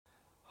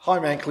Hi,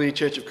 Manclear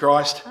Church of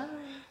Christ. Hi.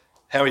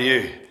 How are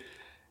you?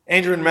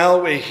 Andrew and Mel,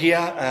 we're here.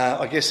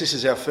 I guess this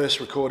is our first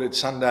recorded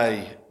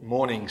Sunday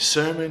morning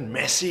sermon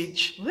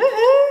message.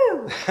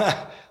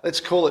 Woohoo!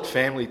 Let's call it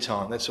family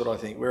time. That's what I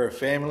think. We're a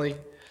family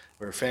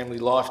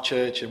life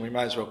church, and we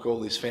may as well call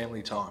this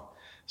family time.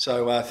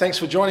 So thanks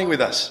for joining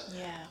with us.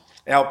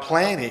 Yeah. Our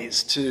plan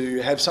is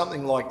to have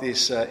something like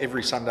this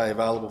every Sunday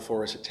available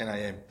for us at 10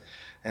 a.m.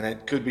 And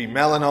it could be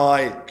Mel and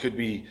I, it could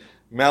be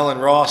Mel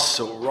and Ross,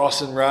 or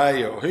Ross and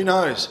Ray, or who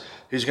knows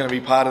who's going to be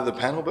part of the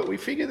panel. But we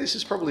figure this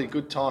is probably a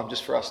good time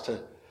just for us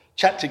to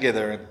chat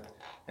together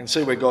and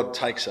see where God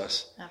takes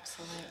us.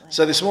 Absolutely.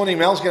 So this morning,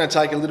 Mel's going to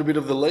take a little bit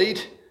of the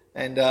lead.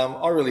 And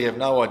I really have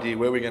no idea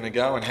where we're going to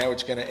go and how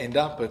it's going to end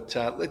up. But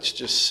let's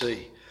just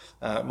see.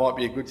 It might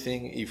be a good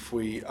thing if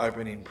we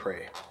open in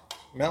prayer.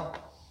 Mel?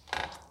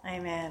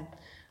 Amen.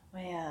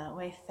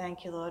 We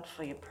thank you, Lord,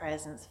 for your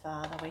presence,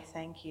 Father. We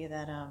thank you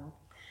that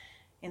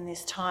in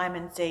this time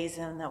and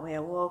season that we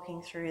are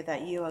walking through,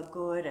 that you are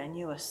good and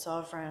you are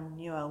sovereign.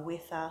 You are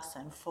with us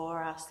and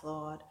for us,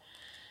 Lord.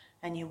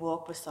 And you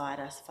walk beside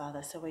us,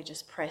 Father. So we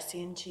just press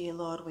into you,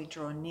 Lord. We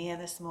draw near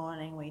this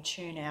morning. We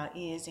tune our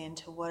ears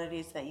into what it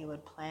is that you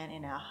would plant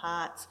in our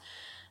hearts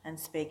and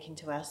speak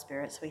into our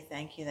spirits. We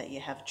thank you that you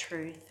have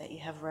truth, that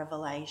you have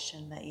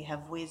revelation, that you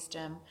have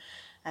wisdom,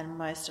 and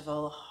most of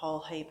all, a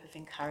whole heap of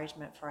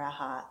encouragement for our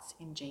hearts.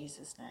 In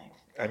Jesus' name.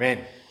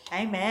 Amen.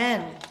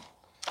 Amen.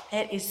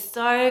 It is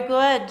so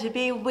good to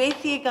be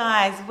with you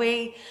guys.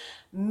 We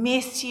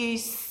miss you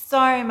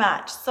so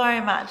much.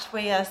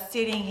 We are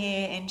sitting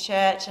here in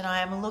church and I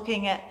am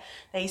looking at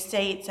these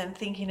seats and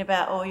thinking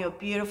about all your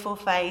beautiful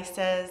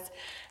faces,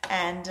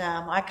 and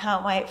I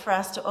can't wait for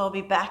us to all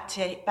be back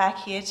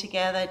here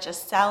together,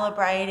 just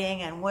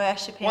celebrating and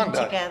worshipping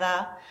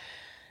together.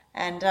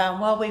 And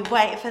while we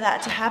wait for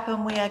that to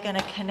happen, we are going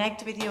to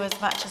connect with you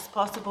as much as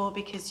possible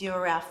because you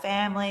are our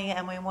family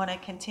and we want to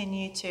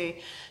continue to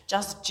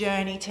just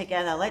journey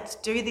together. Let's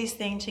do this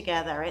thing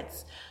together.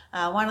 It's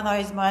one of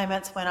those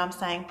moments when I'm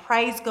saying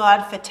praise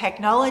God for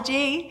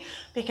technology,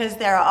 because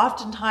there are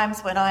often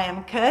times when I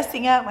am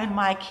cursing it when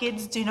my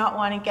kids do not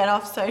want to get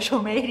off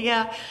social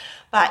media.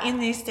 But in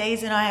this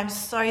season, I am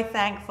so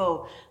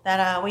thankful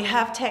that we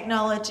have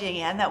technology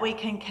and that we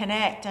can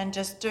connect and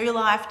just do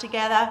life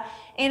together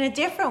in a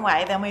different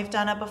way than we've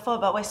done it before,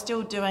 but we're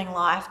still doing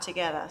life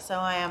together. So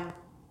I am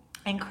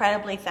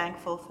incredibly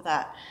thankful for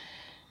that.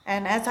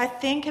 And as I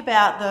think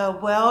about the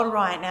world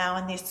right now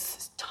and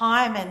this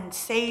time and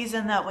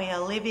season that we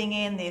are living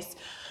in, this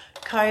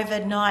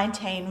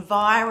COVID-19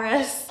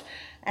 virus,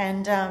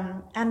 and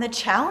the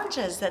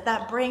challenges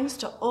that brings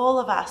to all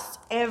of us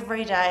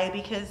every day,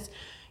 because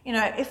you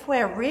know, if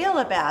we're real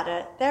about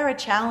it, there are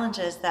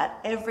challenges that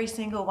every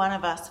single one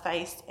of us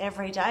face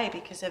every day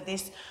because of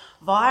this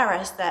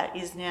virus that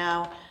is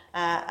now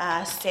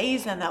a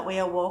season that we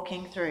are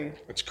walking through.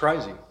 It's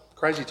crazy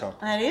time.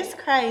 It is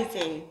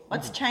crazy.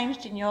 What's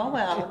changed in your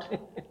world,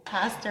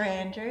 Pastor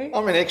Andrew?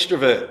 I'm an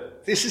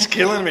extrovert. This is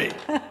killing me.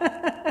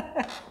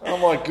 Oh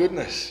my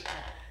goodness.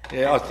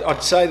 Yeah,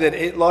 I'd say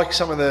that like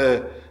some of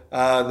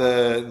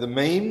the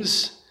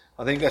memes,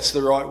 I think that's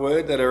the right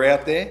word, that are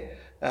out there.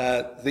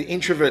 The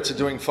introverts are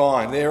doing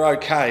fine. They're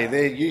okay.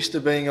 They're used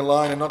to being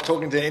alone and not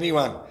talking to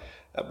anyone.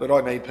 But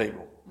I need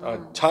people. I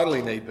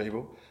totally need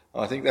people.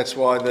 I think that's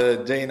why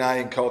the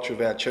DNA and culture of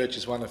our church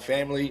is one of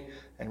family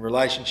and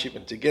relationship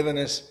and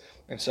togetherness.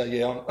 And so,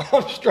 yeah,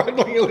 I'm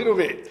struggling a little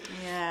bit.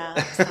 Yeah,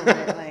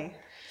 absolutely.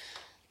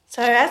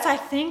 So as I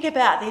think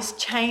about this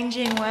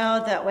changing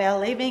world that we're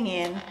living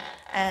in,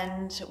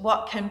 and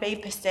what can be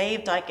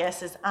perceived, I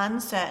guess, as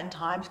uncertain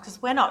times,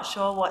 because we're not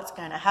sure what's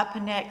going to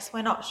happen next.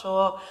 We're not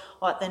sure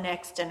what the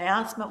next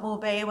announcement will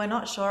be. We're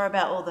not sure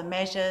about all the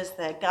measures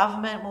the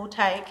government will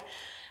take.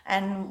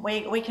 And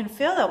we can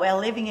feel that we're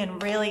living in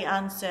really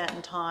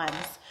uncertain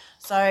times.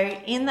 So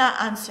in that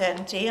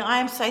uncertainty, I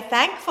am so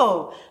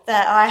thankful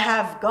that I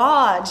have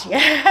God,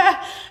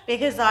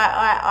 because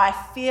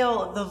I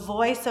feel the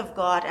voice of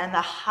God and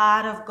the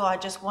heart of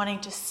God just wanting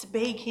to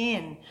speak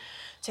in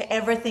to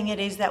everything it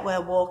is that we're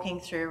walking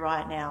through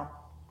right now.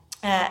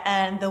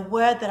 And the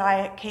word that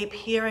I keep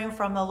hearing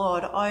from the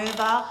Lord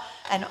over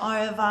and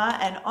over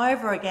and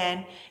over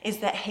again is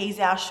that he's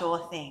our sure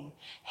thing.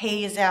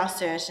 He is our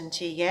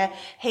certainty,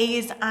 He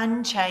is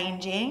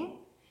unchanging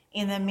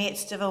in the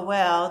midst of a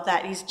world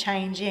that is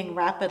changing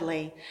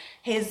rapidly.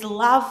 His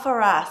love for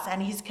us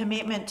and his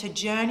commitment to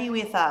journey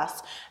with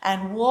us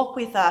and walk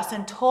with us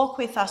and talk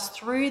with us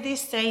through this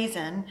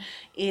season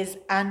is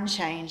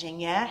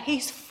unchanging,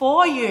 He's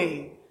for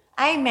you.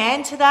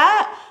 Amen to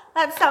that.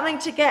 That's something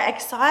to get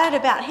excited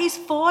about. He's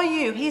for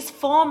you. He's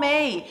for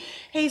me.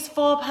 He's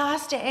for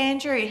Pastor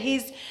Andrew.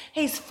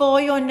 He's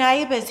for your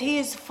neighbours. He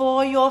is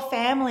for your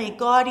family.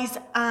 God is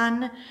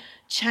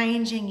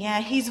unchanging,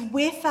 He's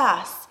with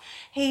us.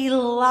 He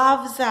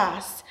loves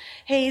us.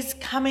 He's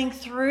coming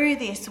through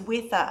this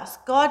with us.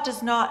 God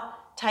does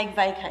not take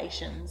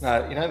vacations.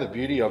 No, you know, the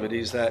beauty of it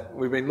is that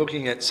we've been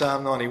looking at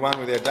Psalm 91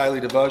 with our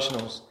daily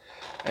devotionals.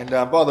 And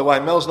by the way,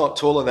 Mel's not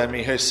taller than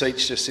me. Her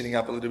seat's just sitting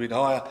up a little bit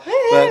higher.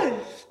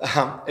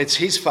 it's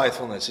his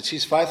faithfulness. It's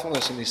his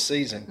faithfulness in this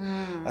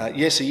season.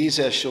 Yes, he is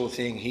our sure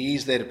thing. He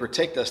is there to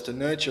protect us, to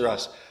nurture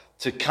us,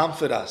 to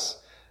comfort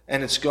us.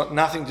 And it's got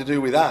nothing to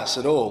do with us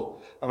at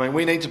all. I mean,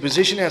 we need to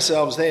position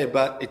ourselves there,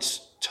 but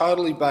it's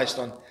totally based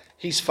on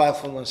his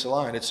faithfulness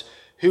alone. It's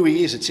who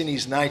he is. It's in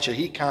his nature.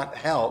 He can't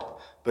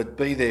help but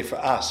be there for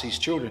us, his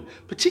children,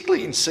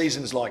 particularly in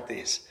seasons like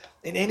this.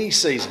 In any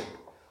season,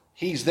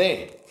 he's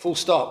there, full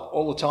stop,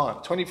 all the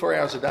time, 24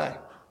 hours a day.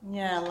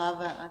 Yeah, I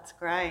love it. That's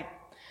great.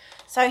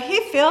 So he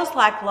feels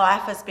like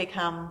life has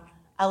become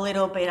a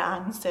little bit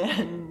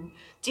uncertain.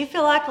 Do you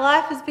feel like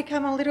life has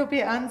become a little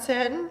bit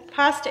uncertain?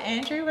 Pastor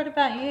Andrew, what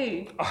about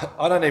you?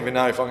 I don't even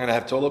know if I'm going to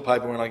have toilet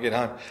paper when I get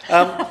home.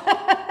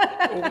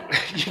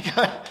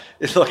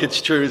 It's like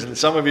it's true, isn't it?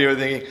 Some of you are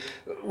thinking,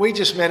 we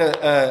just met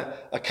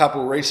a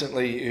couple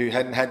recently who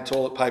hadn't had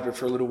toilet paper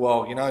for a little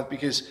while,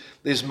 because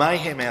there's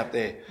mayhem out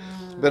there.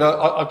 But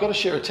I've got to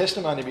share a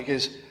testimony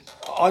because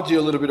I do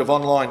a little bit of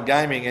online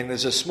gaming and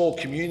there's a small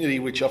community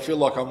which I feel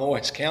like I'm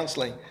always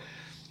counselling.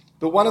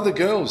 But one of the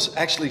girls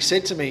actually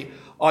said to me,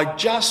 I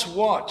just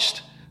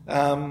watched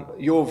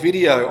your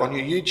video on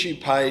your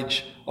YouTube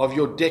page of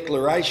your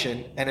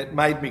declaration and it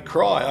made me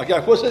cry. I go,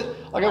 was it?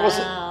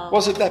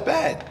 Was it that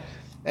bad?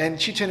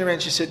 And she turned around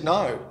and she said,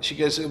 no. She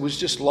goes, it was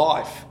just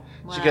life.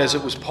 Wow. She goes,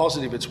 it was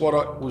positive. It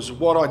was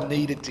what I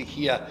needed to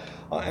hear.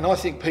 And I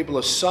think people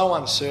are so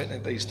uncertain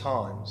at these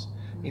times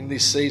in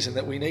this season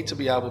that we need to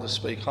be able to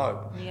speak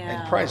hope. Yeah.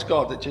 And praise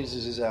God that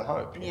Jesus is our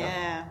hope.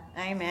 Yeah,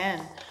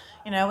 amen.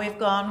 We've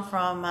gone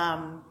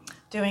from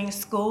doing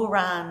school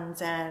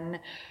runs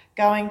and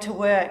going to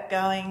work,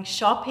 going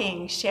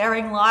shopping,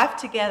 sharing life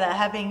together,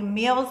 having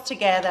meals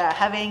together,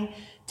 having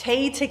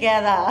tea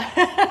together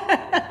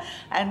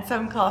and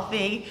some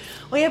coffee.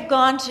 We have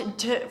gone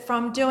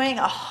from doing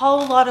a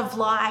whole lot of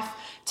life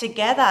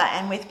together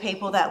and with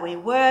people that we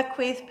work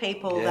with,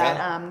 people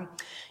that,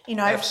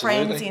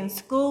 friends in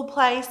school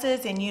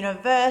places, in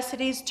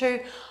universities, to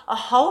a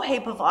whole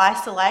heap of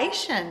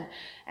isolation.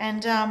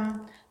 And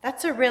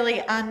that's a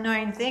really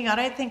unknown thing. I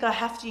don't think I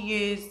have to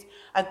use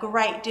a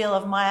great deal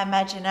of my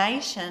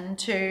imagination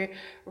to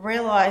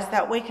realise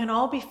that we can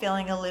all be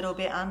feeling a little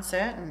bit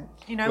uncertain.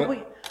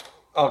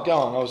 Oh, go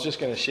on. I was just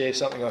going to share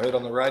something I heard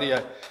on the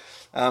radio.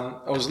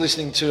 I was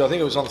listening to, I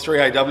think it was on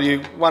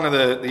 3AW, one of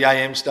the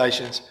AM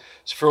stations.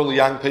 It's for all the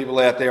young people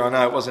out there. I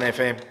know it wasn't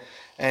FM.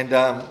 And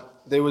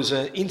there was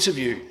an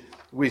interview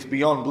with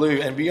Beyond Blue.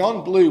 And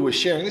Beyond Blue was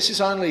sharing, this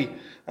is only,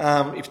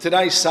 if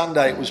today's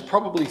Sunday, it was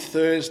probably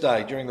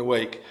Thursday during the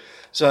week.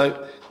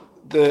 So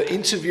the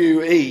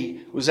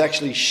interviewee was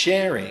actually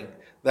sharing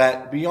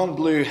that Beyond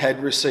Blue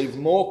had received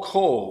more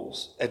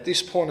calls at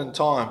this point in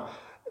time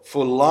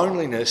for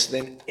loneliness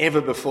than ever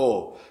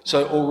before.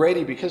 So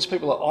already, because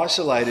people are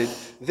isolated,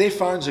 their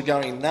phones are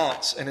going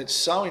nuts, and it's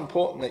so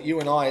important that you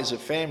and I as a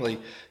family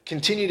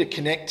continue to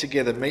connect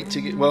together, meet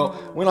together. Well,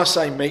 when I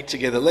say meet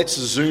together, let's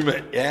Zoom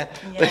it, yeah?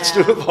 Let's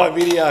do it by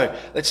video.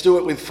 Let's do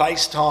it with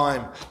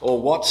FaceTime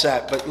or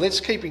WhatsApp, but let's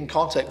keep in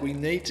contact. We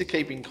need to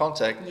keep in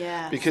contact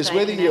because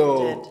whether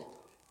you're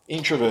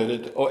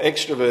introverted or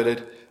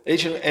extroverted,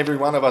 each and every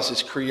one of us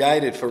is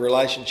created for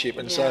relationship,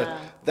 and so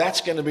that's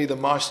going to be the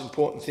most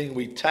important thing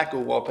we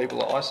tackle while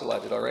people are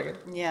isolated, I reckon.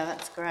 Yeah,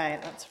 that's great.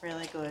 That's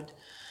really good.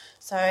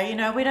 So,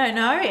 we don't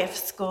know if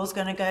school's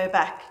going to go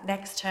back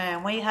next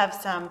term. We have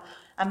some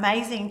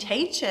amazing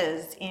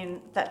teachers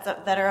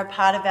that are a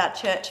part of our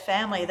church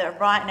family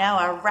that right now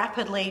are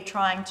rapidly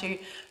trying to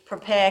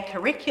prepare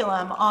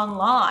curriculum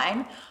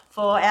online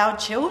for our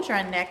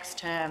children next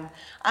term.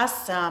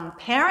 Us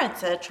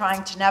parents are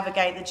trying to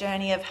navigate the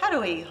journey of how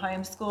do we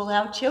homeschool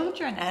our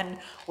children and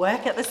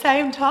work at the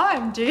same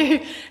time?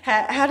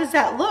 How does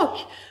that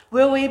look?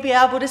 Will we be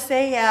able to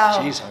see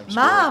our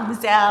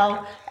mums,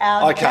 our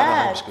I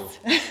dads? Can't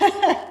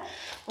homeschool.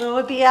 Will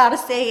we be able to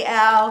see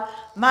our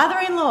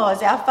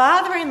mother-in-laws, our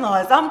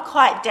father-in-laws? I'm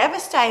quite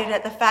devastated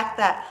at the fact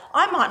that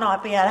I might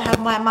not be able to have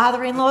my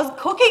mother-in-law's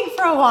cooking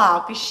for a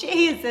while because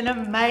she is an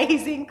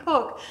amazing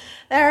cook.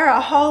 There are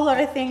a whole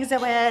lot of things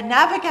that we're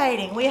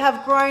navigating. We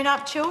have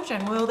grown-up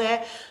children. Will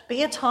there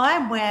be a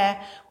time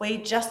where we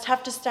just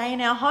have to stay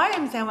in our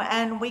homes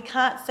and we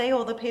can't see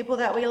all the people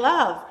that we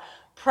love?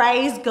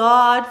 Praise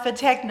God for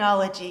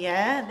technology,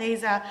 yeah?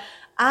 These are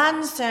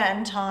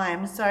uncertain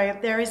times. So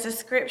there is a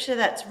scripture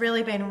that's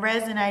really been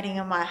resonating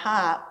in my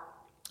heart.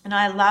 And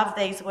I love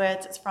these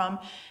words. It's from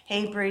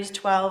Hebrews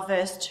 12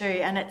 verse 2.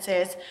 And it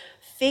says,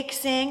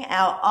 fixing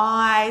our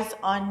eyes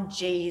on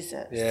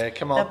Jesus. Yeah,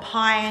 come on. The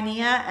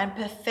pioneer and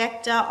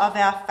perfecter of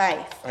our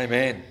faith.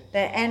 Amen.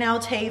 The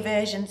NLT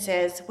version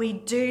says, we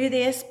do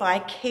this by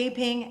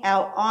keeping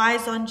our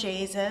eyes on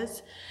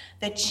Jesus,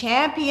 the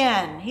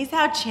champion. He's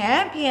our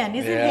champion,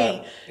 isn't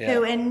he? Yeah.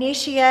 Who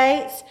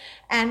initiates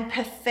and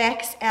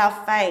perfects our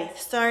faith.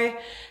 So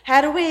how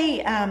do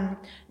we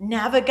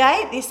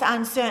navigate this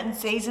uncertain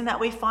season that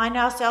we find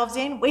ourselves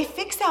in? We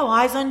fix our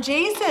eyes on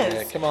Jesus.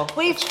 Yeah, come on.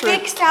 We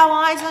fix our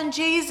eyes on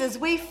Jesus.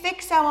 We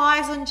fix our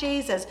eyes on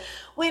Jesus.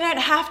 We don't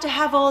have to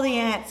have all the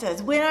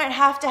answers. We don't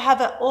have to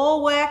have it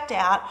all worked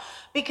out,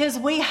 because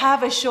we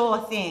have a sure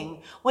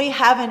thing. We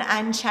have an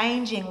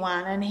unchanging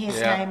one, and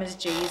his name is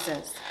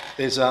Jesus.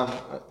 There's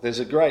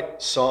a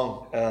great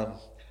song, and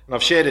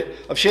I've shared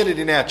it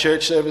in our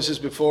church services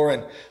before,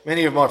 and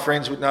many of my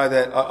friends would know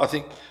that. I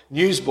think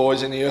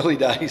Newsboys in the early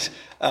days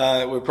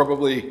were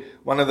probably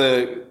one of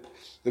the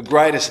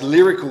greatest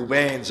lyrical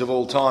bands of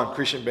all time,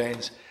 Christian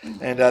bands,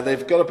 and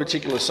they've got a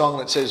particular song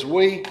that says,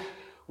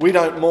 we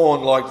don't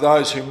mourn like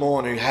those who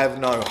mourn who have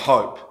no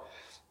hope.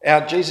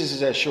 Our Jesus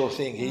is our sure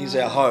thing. He is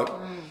our hope.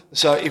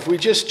 So if we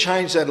just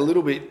change that a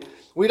little bit,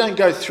 we don't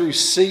go through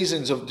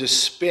seasons of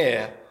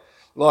despair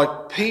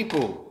like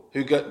people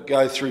who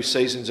go through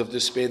seasons of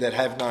despair that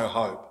have no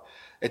hope.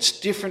 It's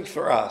different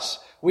for us.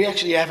 We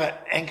actually have an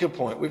anchor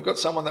point. We've got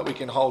someone that we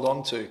can hold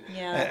on to.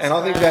 And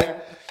I think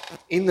that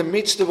in the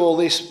midst of all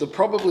this,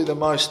 probably the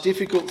most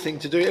difficult thing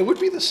to do, it would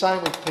be the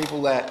same with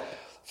people that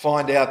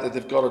find out that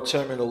they've got a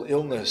terminal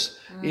illness.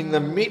 In the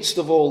midst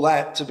of all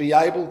that, to be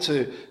able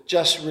to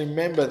just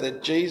remember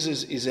that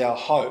Jesus is our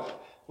hope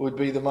would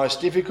be the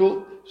most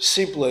difficult,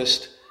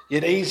 simplest,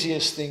 yet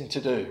easiest thing to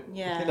do.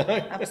 Yeah, you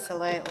know?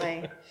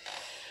 Absolutely.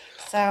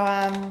 So,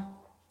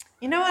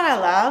 you know what I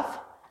love?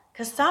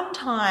 Because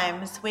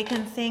sometimes we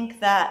can think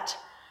that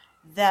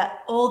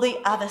all the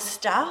other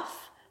stuff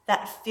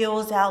that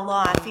fills our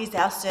life is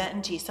our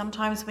certainty.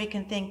 Sometimes we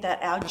can think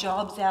that our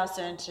job's our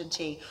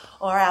certainty,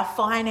 or our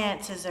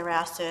finances are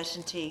our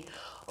certainty,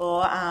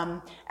 or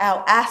our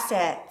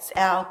assets,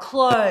 our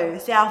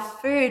clothes, our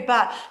food.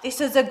 But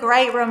this is a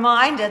great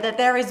reminder that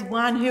there is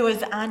one who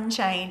is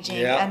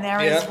unchanging, and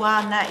there is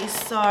one that is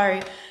so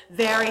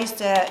very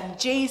certain.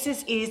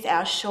 Jesus is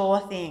our sure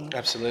thing.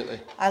 Absolutely.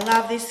 I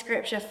love this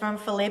scripture from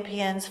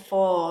Philippians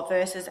 4,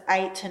 verses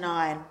 8 to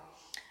 9.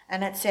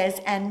 And it says,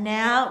 "And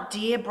now,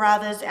 dear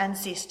brothers and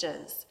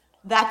sisters,"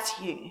 that's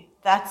you,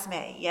 that's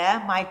me,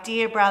 yeah? My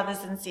dear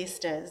brothers and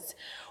sisters,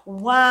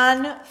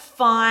 one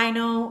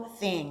final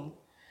thing.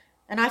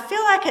 And I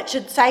feel like it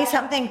should say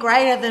something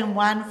greater than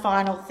one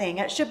final thing.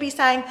 It should be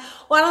saying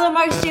one of the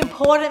most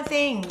important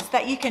things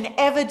that you can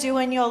ever do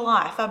in your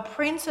life, a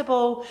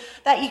principle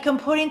that you can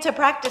put into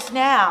practice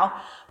now,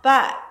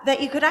 but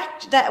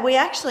that we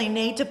actually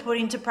need to put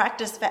into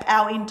practice for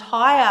our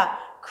entire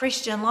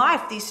Christian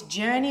life. This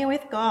journey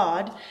with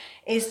God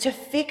is to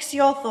fix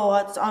your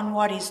thoughts on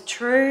what is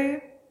true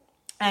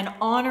and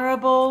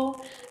honourable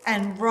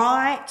and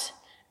right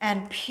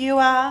and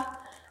pure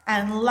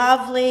and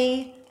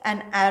lovely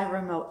and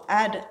admirable.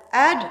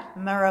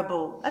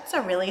 That's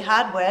a really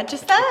hard word to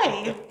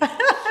say.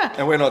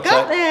 And we're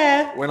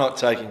not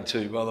taking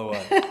two, by the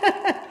way.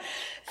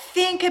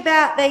 Think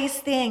about these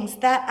things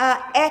that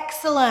are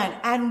excellent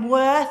and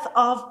worth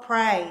of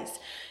praise.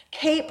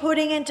 Keep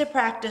putting into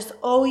practice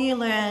all you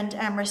learned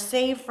and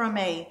received from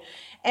me,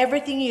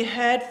 everything you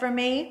heard from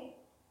me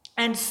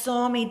and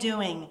saw me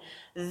doing.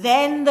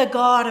 Then the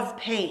God of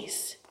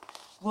peace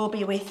will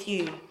be with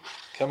you.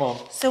 Come on.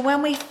 So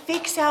when we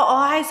fix our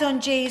eyes on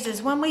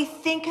Jesus, when we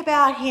think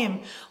about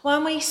him,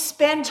 when we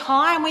spend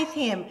time with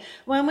him,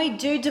 when we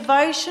do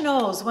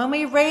devotionals, when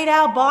we read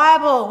our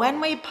Bible, when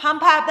we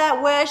pump up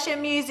that worship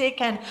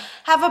music and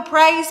have a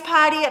praise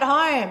party at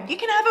home. You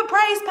can have a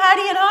praise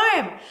party at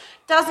home.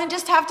 Doesn't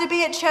just have to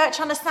be at church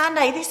on a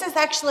Sunday. This is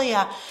actually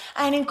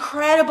an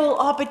incredible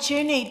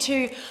opportunity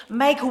to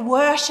make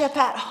worship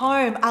at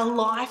home a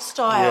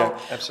lifestyle. Yeah,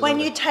 absolutely. When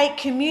you take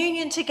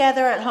communion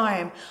together at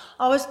home.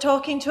 I was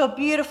talking to a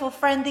beautiful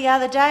friend the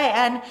other day,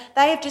 and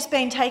they have just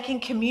been taking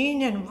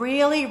communion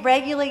really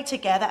regularly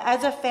together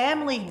as a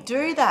family.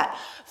 Do that.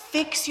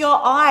 Fix your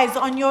eyes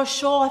on your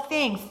sure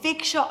thing.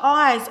 Fix your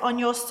eyes on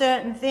your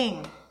certain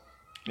thing.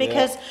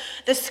 Because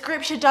the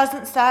scripture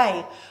doesn't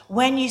say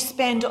when you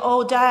spend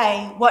all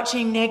day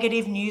watching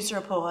negative news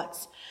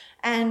reports.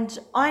 And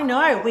I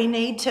know we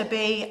need to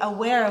be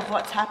aware of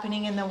what's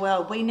happening in the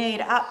world. We need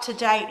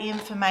up-to-date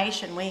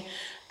information. We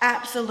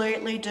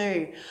absolutely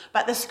do.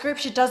 But the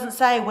scripture doesn't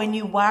say when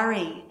you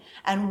worry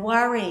and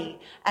worry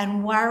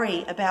and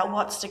worry about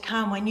what's to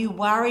come, when you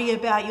worry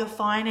about your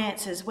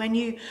finances, when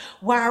you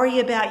worry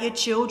about your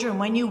children,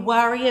 when you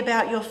worry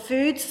about your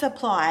food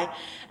supply.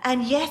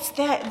 And yes,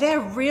 they're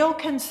real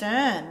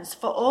concerns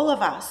for all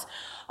of us.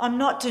 I'm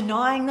not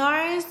denying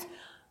those,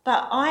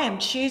 but I am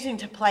choosing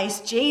to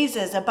place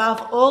Jesus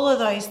above all of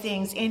those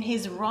things in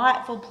his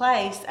rightful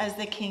place as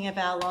the King of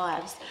our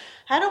lives.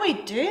 How do we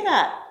do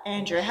that,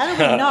 Andrew? How do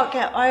we not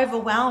get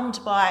overwhelmed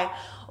by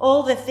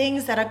all the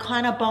things that are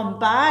kind of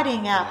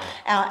bombarding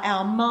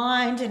our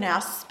mind and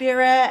our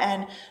spirit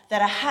and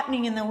that are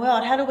happening in the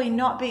world? How do we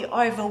not be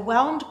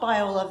overwhelmed by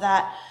all of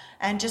that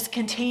and just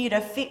continue to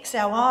fix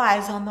our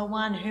eyes on the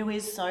one who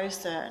is so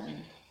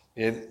certain?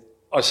 Yeah,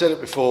 I said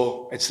it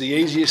before, it's the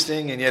easiest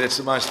thing and yet it's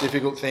the most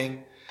difficult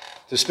thing.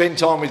 To spend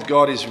time with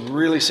God is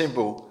really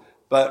simple,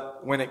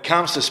 but when it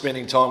comes to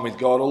spending time with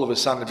God, all of a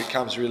sudden it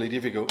becomes really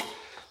difficult.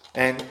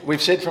 And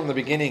we've said from the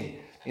beginning,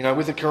 you know,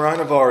 with the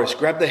coronavirus,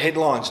 grab the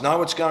headlines, know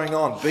what's going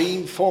on, be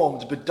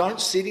informed, but don't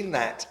sit in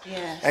that.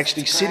 Yes,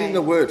 actually sit in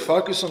the Word,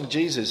 focus on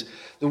Jesus.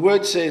 The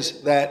Word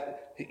says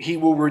that He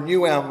will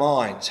renew our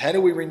minds. How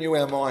do we renew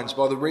our minds?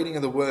 By the reading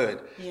of the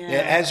Word.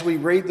 As we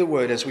read the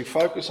Word, as we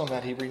focus on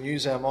that, He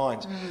renews our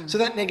minds. So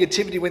that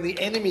negativity, when the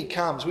enemy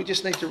comes, we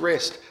just need to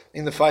rest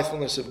in the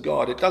faithfulness of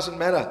God. It doesn't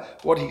matter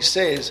what He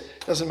says.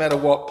 It doesn't matter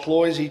what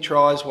ploys He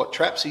tries, what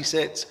traps He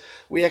sets.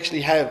 We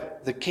actually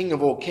have the King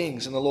of all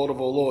kings and the Lord of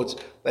all lords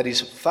that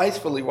is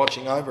faithfully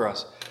watching over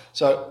us.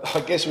 So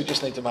I guess we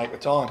just need to make the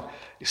time.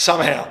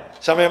 Somehow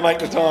make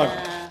the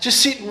time.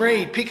 Just sit and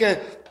read. Pick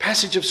a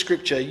passage of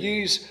Scripture.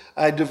 Use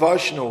a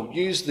devotional.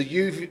 Use the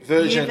U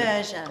version.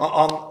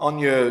 On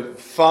your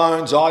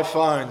phones,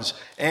 iPhones,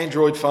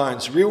 Android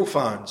phones, real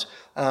phones,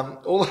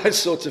 all those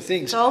sorts of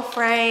things. It's all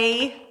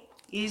free.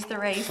 Use the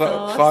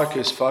resource.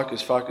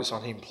 Focus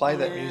on Him. Play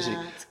that music.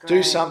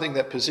 Do something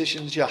that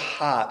positions your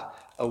heart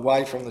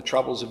away from the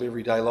troubles of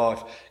everyday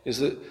life.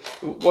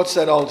 What's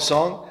that old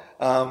song?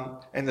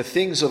 And the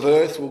things of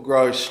earth will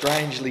grow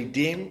strangely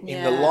dim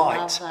in the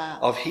light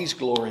of His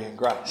glory and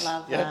grace.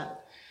 Love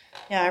that.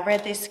 Yeah, I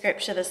read this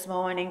scripture this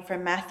morning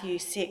from Matthew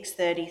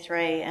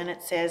 6:33, and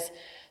it says,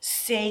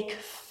 "Seek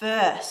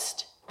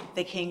first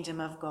the kingdom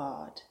of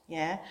God."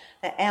 Yeah,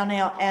 the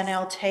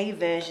NLT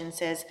version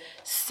says,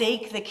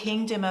 "Seek the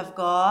kingdom of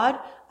God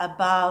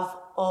above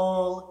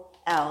all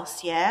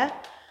else." Yeah,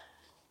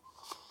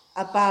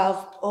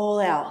 above all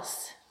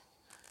else.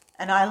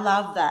 And I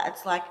love that.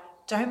 It's like,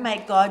 don't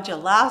make God your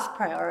last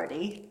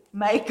priority.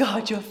 Make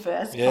God your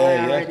first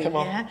priority. Come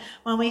on. Yeah?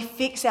 When we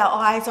fix our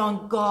eyes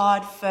on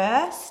God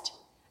first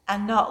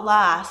and not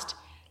last,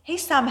 He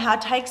somehow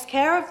takes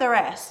care of the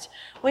rest.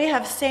 We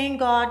have seen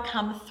God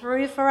come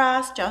through for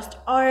us just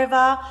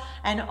over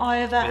and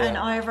over and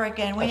over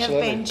again. We have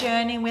been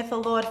journeying with the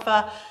Lord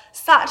for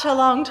such a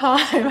long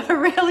time, a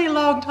really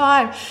long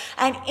time.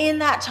 And in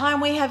that time,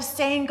 we have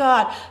seen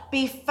God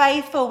be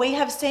faithful. We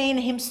have seen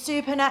Him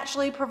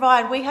supernaturally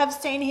provide. We have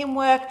seen Him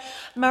work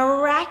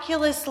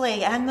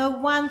miraculously. And the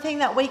one thing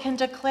that we can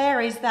declare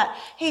is that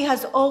He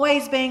has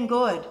always been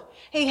good.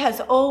 He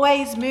has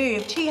always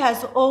moved. He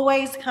has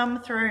always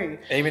come through.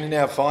 Even in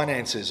our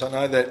finances. I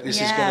know that this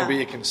is going to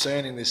be a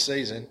concern in this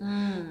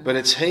season, but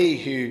it's He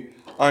who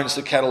owns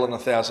the cattle on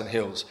 1,000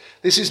 hills.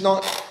 This is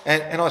not,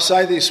 and I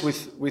say this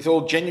with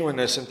all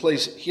genuineness, and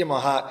please hear my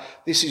heart,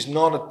 this is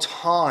not a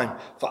time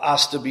for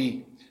us to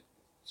be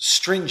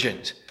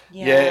stringent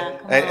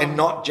and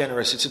not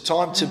generous. It's a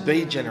time to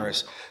be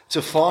generous,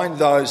 to find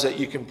those that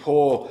you can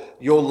pour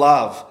your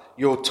love,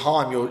 your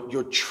time,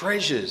 your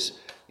treasures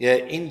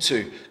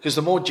into. Because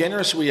the more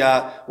generous we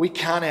are, we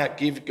can't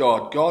outgive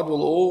God. God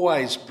will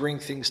always bring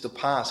things to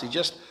pass. He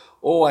just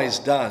always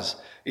does.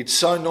 It's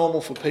so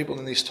normal for people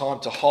in this time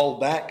to hold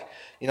back.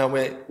 You know,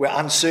 we're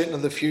uncertain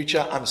of the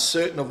future,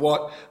 uncertain of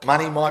what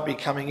money might be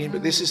coming in,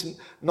 but this is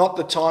not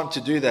the time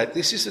to do that.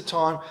 This is the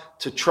time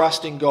to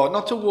trust in God,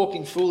 not to walk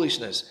in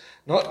foolishness,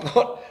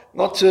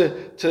 not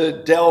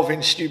to delve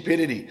in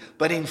stupidity,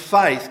 but in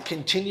faith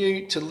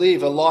continue to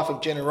live a life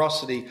of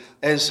generosity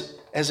as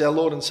our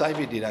Lord and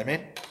Saviour did.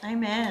 Amen?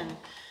 Amen.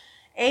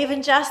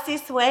 Even just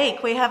this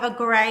week, we have a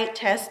great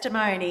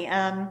testimony.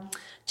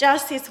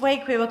 Just this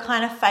week, we were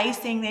kind of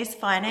facing this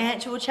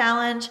financial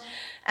challenge.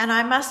 And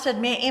I must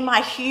admit, in my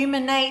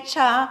human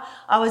nature,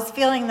 I was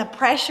feeling the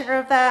pressure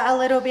of that a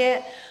little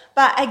bit.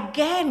 But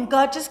again,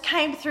 God just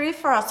came through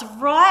for us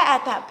right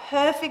at that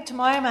perfect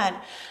moment.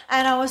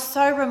 And I was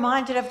so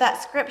reminded of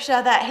that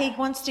scripture that He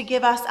wants to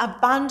give us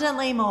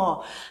abundantly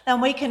more than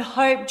we can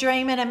hope,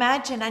 dream, and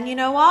imagine. And you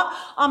know what?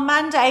 On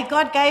Monday,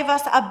 God gave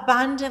us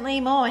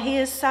abundantly more. He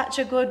is such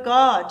a good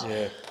God.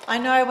 Yeah. I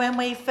know when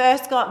we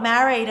first got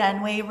married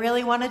and we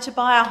really wanted to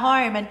buy a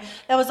home, and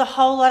there was a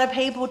whole lot of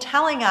people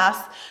telling us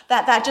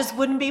that just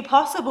wouldn't be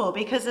possible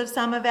because of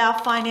some of our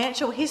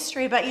financial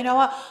history. But you know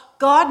what?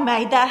 God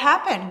made that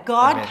happen.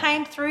 God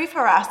came through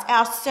for us.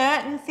 Our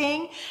certain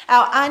thing,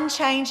 our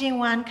unchanging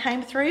one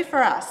came through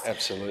for us.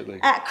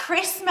 Absolutely. At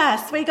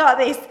Christmas, we got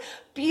this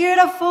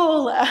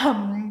beautiful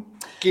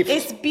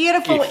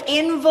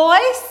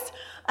invoice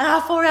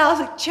for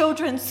our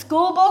children's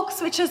school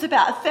books, which is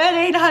about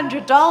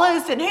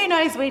 $1,300. And who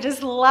knows, we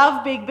just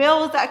love big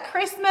bills at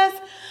Christmas.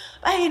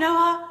 But you know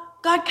what?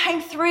 God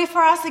came through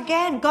for us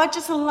again. God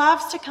just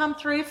loves to come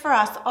through for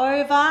us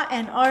over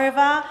and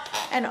over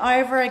and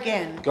over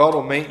again. God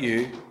will meet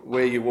you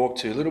where you walk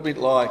to. A little bit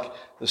like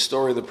the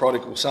story of the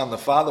prodigal son. The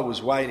father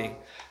was waiting.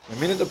 The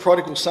minute the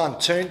prodigal son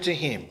turned to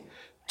him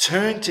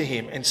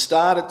and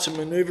started to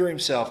maneuver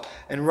himself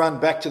and run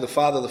back to the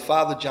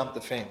father jumped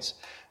the fence.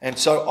 And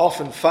so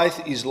often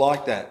faith is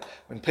like that.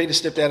 When Peter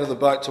stepped out of the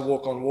boat to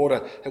walk on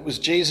water, it was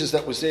Jesus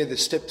that was there that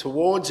stepped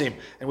towards him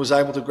and was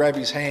able to grab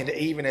his hand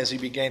even as he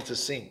began to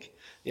sink.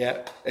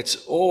 Yeah,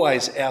 it's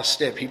always our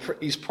step.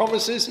 His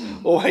promises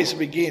always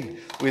begin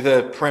with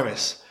a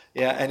premise.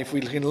 Yeah, and if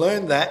we can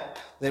learn that,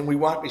 then we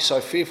won't be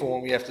so fearful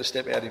when we have to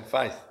step out in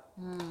faith.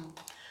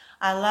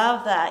 I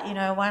love that,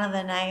 one of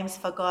the names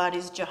for God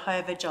is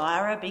Jehovah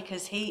Jireh,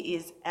 because he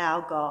is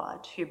our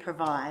God who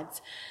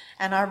provides.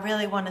 And I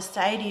really want to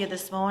say to you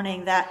this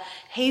morning that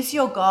he's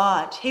your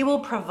God. He will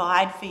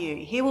provide for you.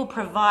 He will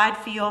provide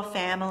for your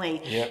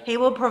family. Yep. He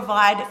will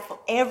provide for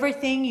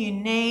everything you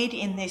need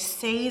in this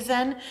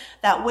season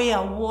that we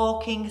are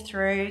walking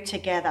through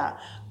together.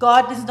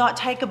 God does not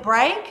take a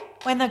break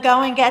when the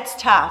going gets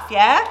tough,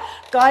 yeah?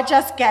 God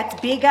just gets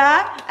bigger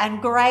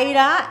and greater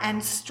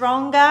and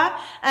stronger,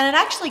 and it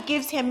actually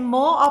gives him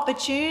more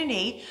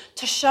opportunity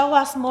to show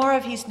us more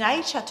of his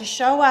nature, to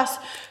show us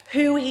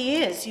who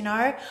he is,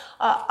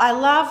 I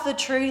love the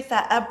truth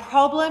that a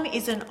problem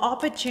is an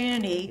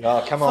opportunity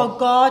for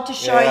God to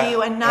show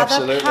you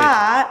another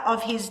part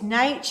of his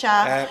nature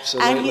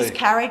and his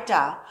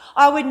character.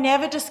 I would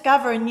never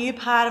discover a new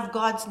part of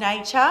God's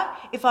nature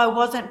if I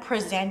wasn't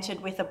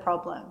presented with a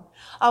problem.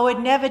 I would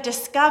never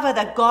discover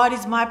that God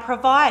is my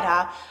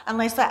provider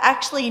unless I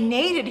actually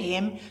needed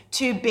him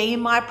to be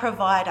my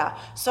provider.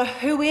 So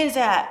who is it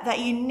that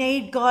you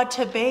need God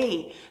to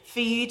be for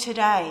you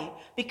today?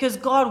 Because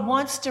God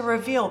wants to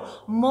reveal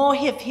more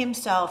of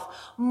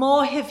himself,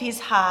 more of his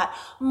heart,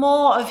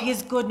 more of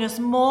his goodness,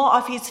 more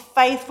of his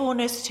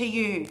faithfulness to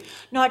you.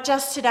 Not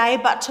just today,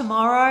 but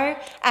tomorrow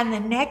and the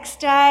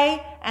next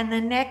day and the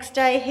next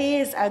day. He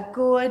is a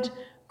good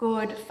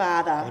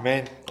Father.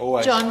 Amen.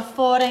 Always. John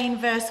 14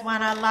 verse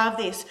 1, I love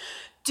this.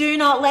 Do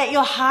not let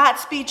your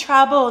hearts be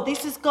troubled.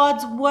 This is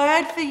God's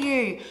word for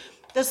you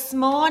this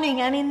morning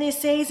and in this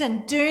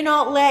season. Do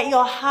not let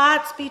your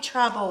hearts be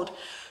troubled.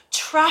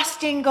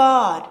 Trust in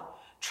God.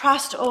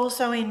 Trust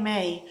also in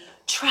me.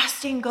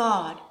 Trust in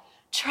God.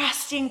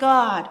 Trust in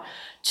God.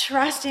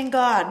 Trust in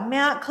God.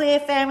 Mount Clear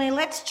family,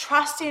 let's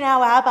trust in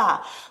our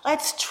Abba.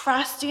 Let's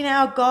trust in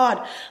our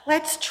God.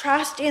 Let's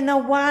trust in the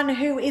one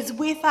who is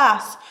with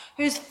us,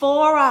 who's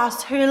for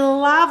us, who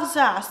loves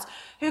us,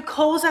 who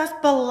calls us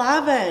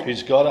beloved.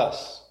 Who's got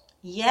us.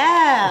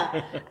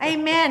 Yeah.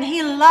 Amen.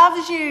 He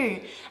loves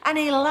you and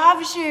he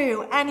loves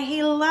you and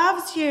he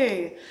loves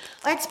you.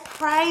 Let's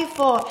pray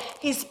for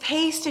his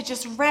peace to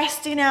just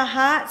rest in our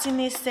hearts in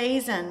this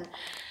season.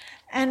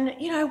 And,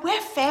 we're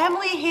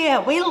family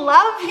here. We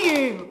love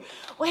you.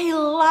 We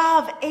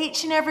love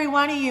each and every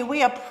one of you.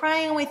 We are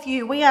praying with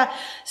you. We are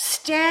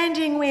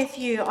standing with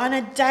you on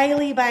a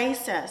daily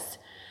basis.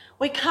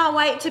 We can't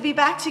wait to be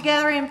back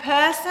together in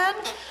person.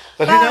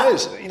 But who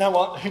knows? You know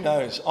what? Who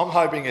knows? I'm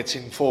hoping it's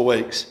in 4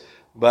 weeks.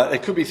 But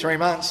it could be 3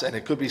 months, and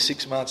it could be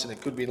 6 months, and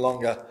it could be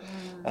longer.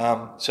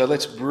 So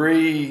let's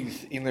breathe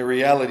in the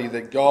reality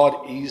that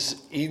God is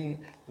in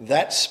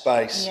that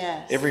space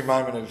every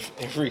moment of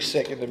every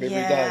second of every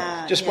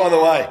day. Just by the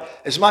way,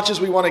 as much as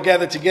we want to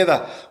gather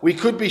together, we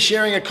could be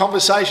sharing a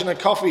conversation, a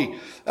coffee.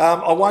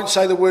 I won't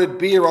say the word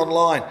beer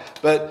online,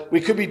 but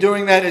we could be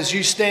doing that as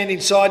you stand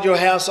inside your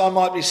house. I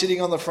might be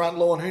sitting on the front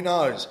lawn, who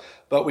knows?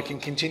 But we can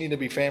continue to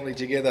be family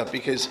together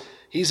because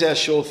he's our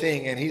sure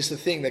thing and he's the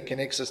thing that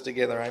connects us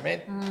together.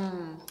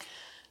 Amen.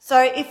 So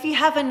if you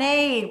have a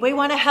need, we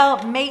want to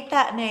help meet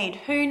that need.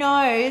 Who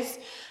knows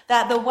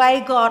that the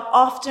way God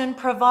often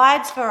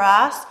provides for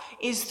us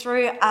is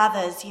through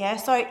others, yeah?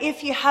 So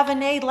if you have a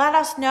need, let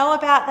us know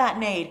about that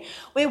need.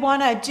 We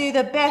want to do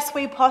the best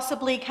we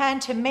possibly can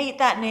to meet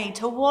that need,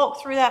 to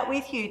walk through that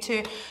with you,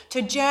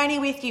 to journey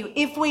with you.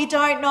 If we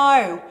don't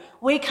know,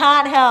 we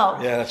can't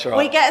help. Yeah, that's right.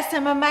 We get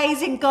some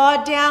amazing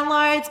God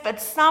downloads,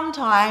 but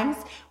sometimes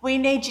we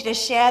need you to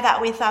share that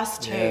with us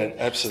too. Yeah,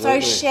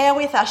 absolutely. So share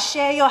with us,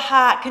 share your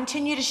heart,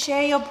 continue to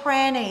share your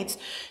prayer needs,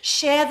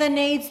 share the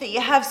needs that you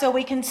have so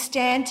we can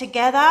stand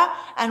together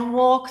and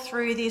walk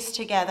through this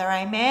together.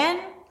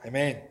 Amen?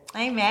 Amen.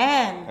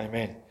 Amen.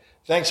 Amen.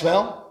 Thanks,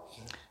 Mel.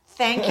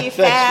 Thank you, Thanks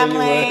for your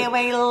family. word.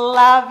 We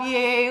love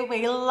you.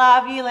 We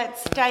love you.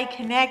 Let's stay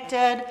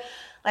connected.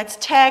 Let's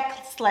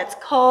text, let's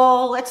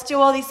call, let's do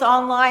all this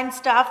online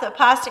stuff that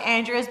Pastor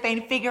Andrew has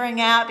been figuring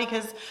out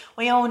because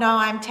we all know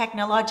I'm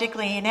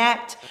technologically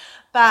inept.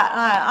 But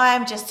I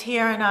am just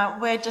here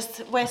and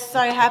we're so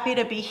happy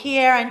to be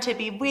here and to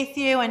be with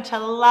you and to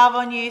love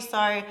on you.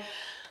 So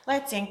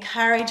let's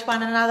encourage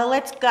one another.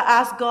 Let's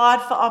ask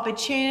God for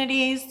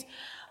opportunities.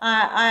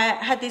 I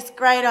had this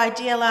great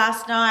idea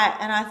last night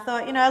and I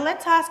thought,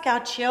 let's ask our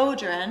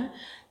children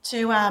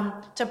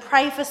to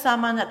pray for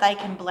someone that they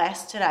can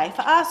bless today.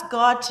 To ask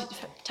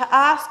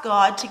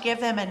God to give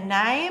them a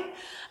name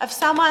of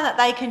someone that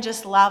they can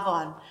just love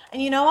on.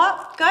 And you know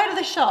what? Go to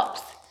the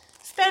shops.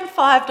 Spend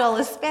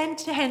 $5, spend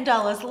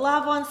 $10,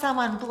 love on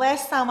someone,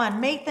 bless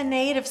someone, meet the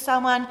need of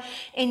someone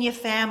in your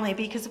family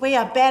because we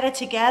are better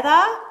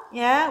together.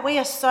 Yeah, we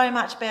are so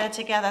much better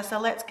together. So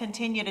let's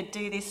continue to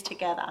do this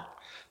together.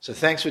 So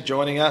thanks for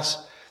joining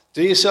us.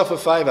 Do yourself a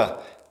favour.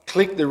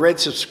 Click the red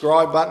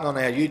subscribe button on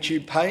our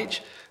YouTube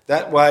page.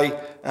 That way,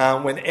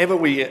 whenever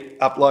we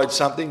upload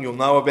something, you'll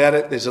know about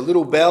it. There's a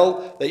little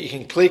bell that you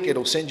can click.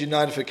 It'll send you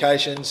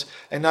notifications.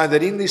 And know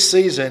that in this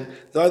season,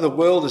 though the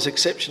world is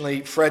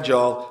exceptionally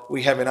fragile,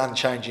 we have an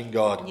unchanging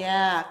God.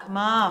 Yeah, come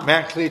on.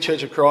 Mount Clear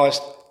Church of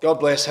Christ, God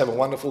bless. Have a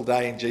wonderful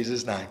day in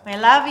Jesus' name. We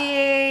love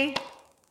you.